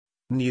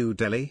New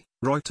Delhi,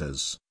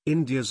 Reuters.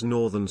 India's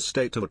northern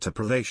state of Uttar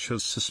Pradesh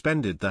has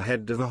suspended the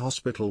head of a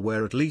hospital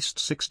where at least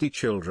 60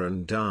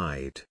 children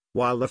died,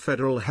 while the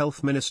federal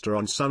health minister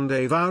on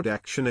Sunday vowed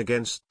action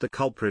against the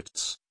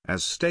culprits,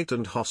 as state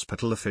and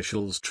hospital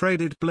officials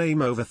traded blame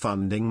over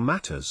funding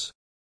matters.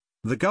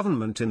 The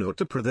government in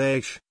Uttar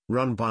Pradesh,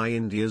 run by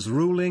India's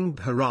ruling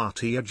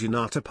Bharatiya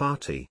Janata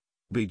Party,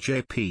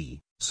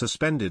 BJP,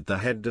 suspended the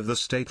head of the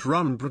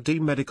state-run Brady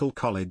Medical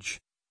College,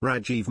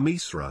 Rajiv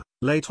Misra,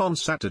 late on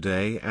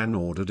Saturday and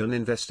ordered an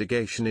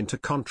investigation into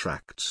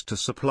contracts to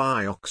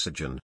supply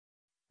oxygen.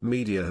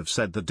 Media have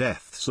said the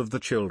deaths of the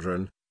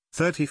children,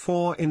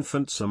 34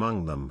 infants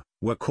among them,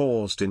 were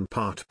caused in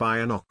part by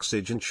an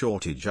oxygen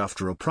shortage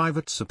after a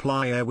private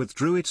supplier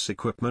withdrew its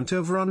equipment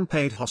over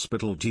unpaid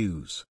hospital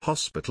dues.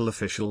 Hospital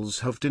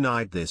officials have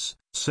denied this,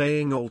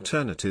 saying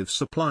alternative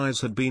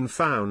supplies had been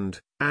found,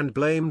 and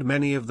blamed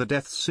many of the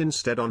deaths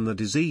instead on the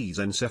disease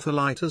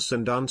encephalitis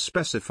and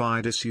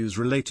unspecified issues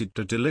related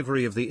to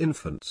delivery of the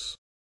infants.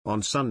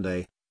 On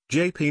Sunday,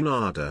 J.P.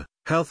 Nadda,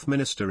 Health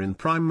Minister in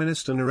Prime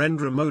Minister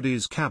Narendra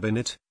Modi's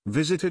cabinet,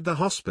 visited the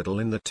hospital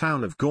in the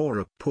town of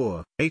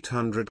Gorakhpur,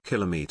 800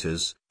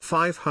 kilometers,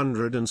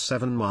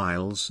 507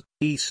 miles,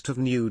 east of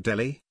New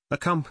Delhi,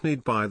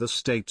 accompanied by the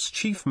state's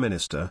chief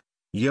minister,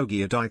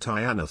 Yogi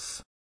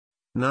Adityanath.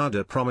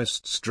 Nadda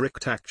promised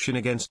strict action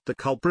against the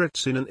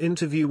culprits in an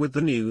interview with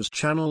the news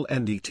channel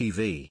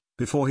NDTV,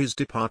 before his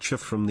departure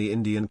from the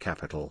Indian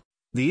capital.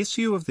 The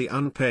issue of the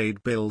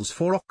unpaid bills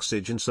for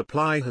oxygen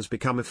supply has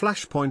become a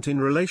flashpoint in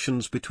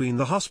relations between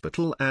the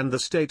hospital and the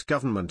state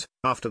government,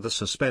 after the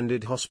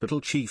suspended hospital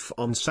chief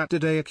on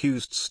Saturday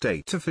accused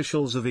state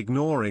officials of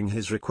ignoring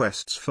his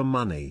requests for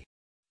money.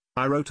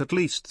 "I wrote at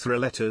least 3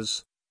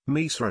 letters,"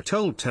 Misra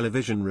told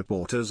television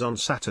reporters on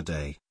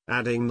Saturday,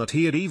 adding that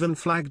he had even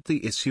flagged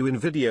the issue in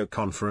video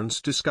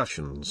conference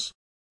discussions.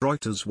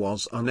 Reuters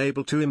was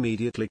unable to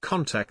immediately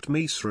contact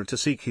Misra to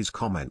seek his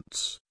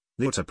comments.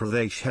 The Uttar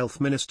Pradesh health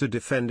minister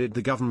defended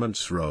the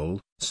government's role,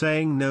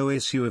 saying no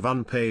issue of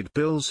unpaid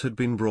bills had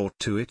been brought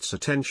to its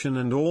attention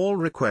and all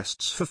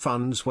requests for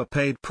funds were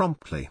paid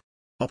promptly.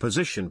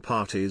 Opposition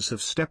parties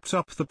have stepped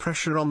up the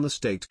pressure on the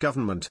state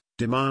government,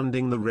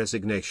 demanding the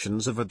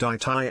resignations of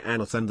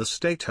Adityanath and the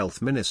state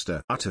health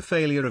minister, utter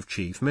failure of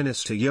Chief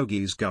Minister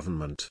Yogi's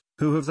government,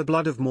 who have the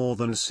blood of more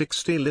than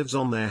 60 lives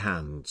on their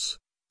hands,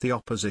 the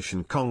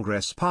opposition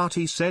Congress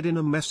party said in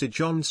a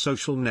message on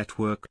social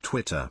network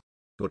Twitter.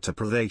 Uttar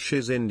Pradesh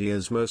is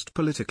India's most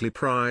politically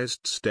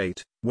prized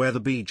state, where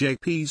the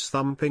BJP's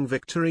thumping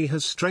victory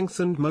has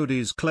strengthened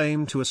Modi's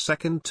claim to a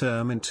second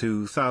term in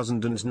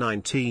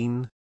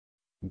 2019.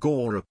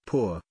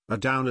 Gorakhpur, a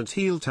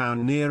down-and-heel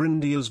town near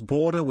India's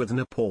border with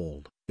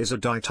Nepal, is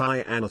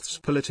Adityanath's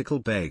political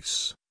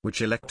base,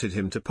 which elected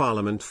him to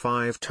parliament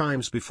 5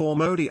 times before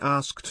Modi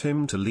asked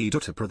him to lead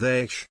Uttar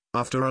Pradesh,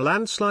 after a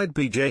landslide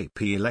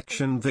BJP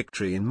election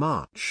victory in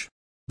March.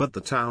 But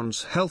the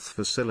town's health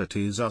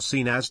facilities are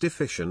seen as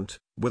deficient,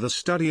 with a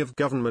study of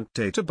government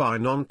data by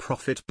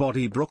non-profit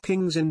body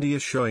Brookings India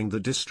showing the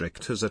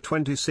district has a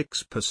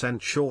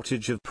 26%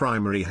 shortage of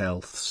primary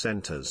health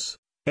centres.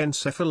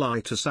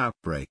 Encephalitis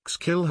outbreaks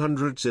kill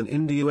hundreds in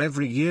India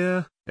every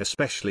year,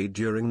 especially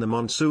during the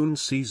monsoon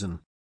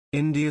season.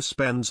 India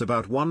spends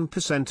about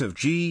 1% of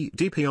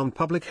GDP on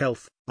public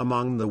health,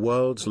 among the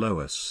world's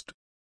lowest.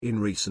 In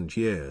recent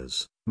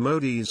years,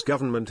 Modi's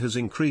government has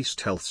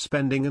increased health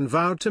spending and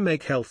vowed to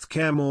make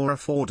healthcare more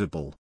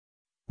affordable.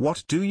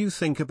 What do you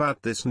think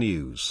about this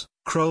news?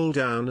 Scroll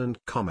down and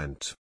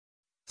comment.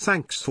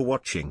 Thanks for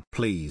watching.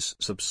 Please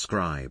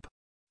subscribe.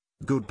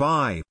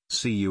 Goodbye,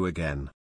 see you again.